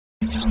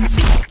The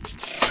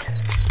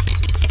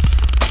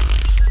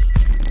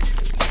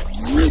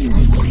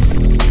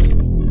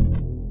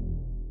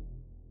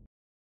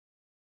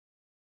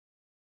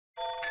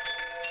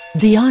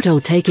auto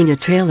taking a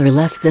trailer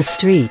left the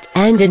street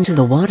and into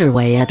the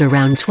waterway at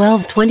around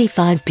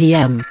 12:25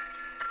 p.m.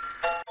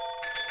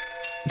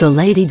 The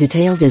lady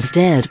detailed as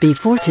dead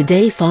before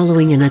today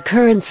following an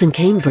occurrence in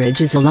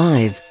Cambridge is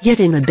alive, yet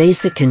in a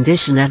basic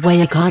condition at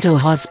Waikato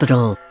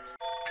Hospital.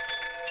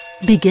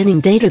 Beginning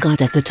data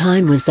got at the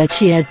time was that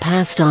she had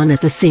passed on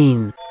at the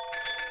scene.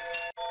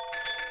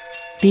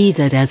 Be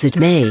that as it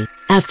may,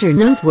 after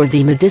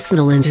noteworthy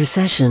medicinal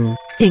intercession,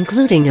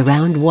 including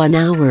around 1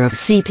 hour of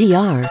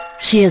CPR,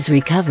 she has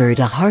recovered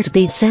a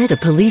heartbeat, said a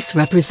police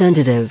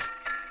representative.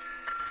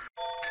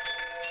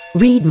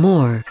 Read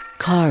more.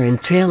 Car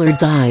and trailer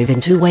dive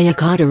into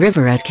Waikato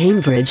River at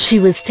Cambridge. She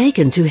was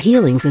taken to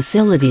healing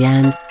facility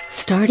and,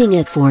 starting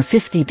at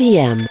 4:50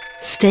 p.m.,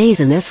 stays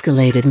in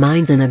escalated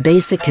mind in a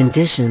basic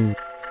condition.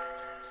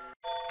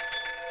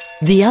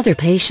 The other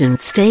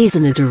patient stays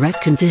in a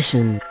direct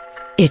condition.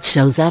 It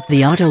shows up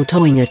the auto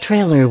towing a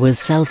trailer was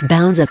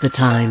southbound at the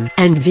time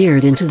and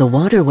veered into the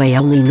waterway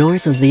only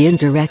north of the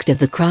indirect at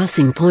the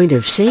crossing point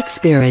of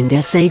Shakespeare and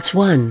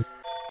SH1.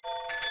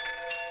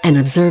 An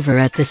observer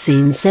at the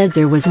scene said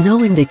there was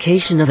no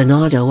indication of an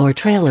auto or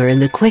trailer in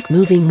the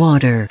quick-moving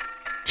water.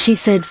 She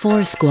said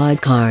 4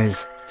 squad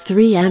cars,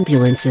 3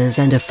 ambulances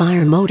and a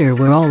fire motor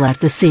were all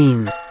at the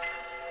scene.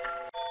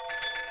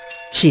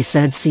 She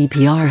said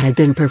CPR had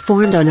been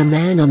performed on a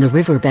man on the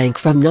riverbank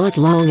from not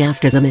long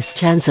after the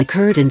mischance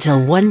occurred until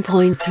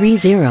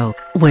 1:30,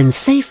 when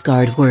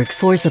safeguard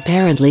workforce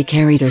apparently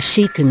carried a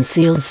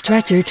sheet-concealed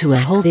stretcher to a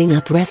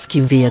holding-up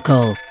rescue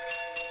vehicle.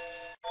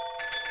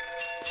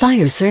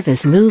 Fire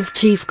Service Move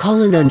Chief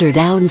Colin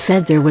Underdown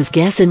said there was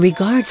guess in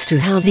regards to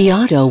how the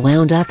auto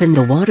wound up in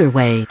the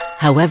waterway,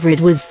 however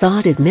it was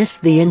thought it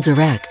missed the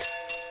indirect.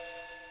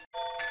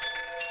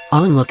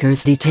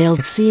 Onlookers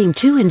detailed seeing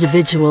 2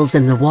 individuals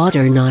in the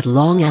water not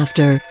long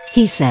after,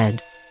 he said.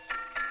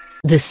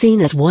 The scene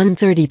at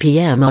 1:30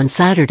 p.m. on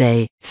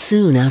Saturday,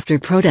 soon after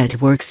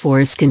Prodet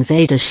workforce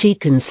conveyed a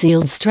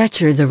sheet-concealed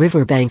stretcher the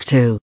riverbank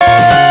to.